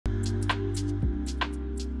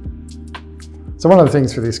So one of the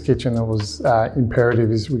things for this kitchen that was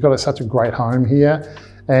imperative is we've got such a great home here,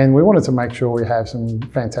 and we wanted to make sure we have some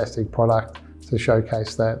fantastic product to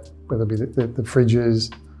showcase that, whether it be the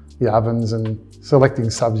fridges, the ovens, and selecting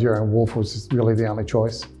Sub-Zero and Wolf was really the only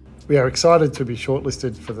choice. We are excited to be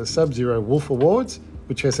shortlisted for the Sub-Zero Wolf Awards,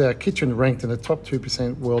 which has our kitchen ranked in the top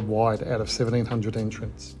 2% worldwide out of 1,700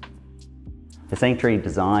 entrants. The Sanctuary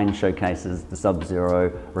design showcases the Sub-Zero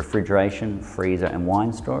refrigeration, freezer and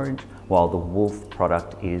wine storage, while the Wolf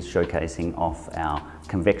product is showcasing off our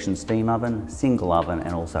convection steam oven, single oven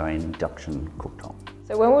and also an induction cooktop.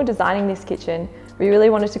 So when we were designing this kitchen, we really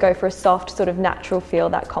wanted to go for a soft sort of natural feel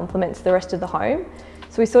that complements the rest of the home.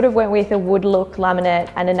 So we sort of went with a wood look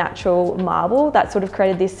laminate and a natural marble that sort of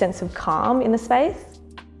created this sense of calm in the space.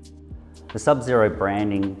 The Sub-Zero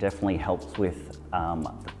branding definitely helps with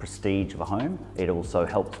the prestige of a home. It also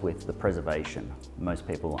helps with the preservation. Most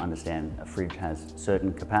people understand a fridge has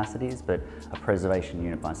certain capacities, but a preservation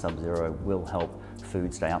unit by Sub-Zero will help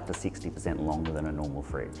food stay up to 60% longer than a normal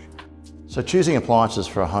fridge. So choosing appliances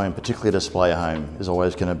for a home, particularly a display home, is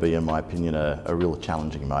always going to be, in my opinion, a real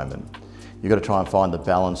challenging moment. You've got to try and find the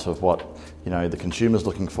balance of what the consumer's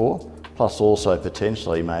looking for, plus also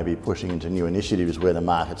potentially maybe pushing into new initiatives where the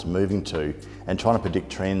market's moving to and trying to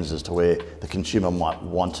predict trends as to where the consumer might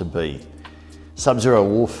want to be. Sub-Zero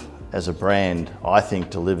Wolf as a brand, I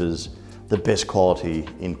think, delivers the best quality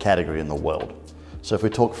in category in the world. So if we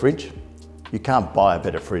talk fridge, you can't buy a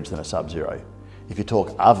better fridge than a Sub-Zero. If you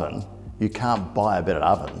talk oven, you can't buy a better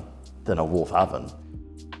oven than a Wolf oven.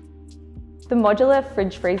 The modular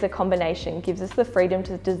fridge-freezer combination gives us the freedom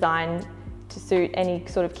to design to suit any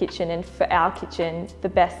sort of kitchen, and for our kitchen, the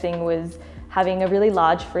best thing was having a really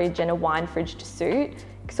large fridge and a wine fridge to suit.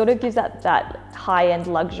 It sort of gives that high-end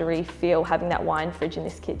luxury feel, having that wine fridge in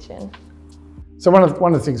this kitchen. So one of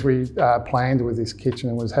the things we planned with this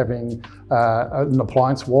kitchen was having an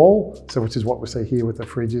appliance wall, which is what we see here with the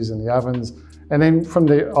fridges and the ovens. And then from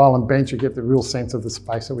the island bench, you get the real sense of the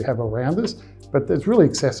space that we have around us, but it's really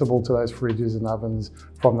accessible to those fridges and ovens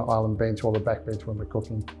from the island bench or the back bench when we're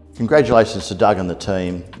cooking. Congratulations to Doug and the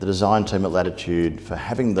team, the design team at Latitude, for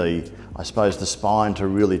having the spine to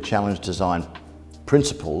really challenge design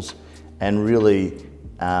principles and really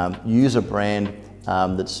use a brand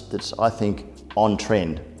that's I think, on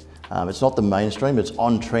trend. It's not the mainstream, it's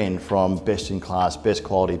on trend from best in class, best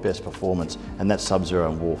quality, best performance, and that's Sub-Zero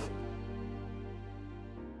and Wolf.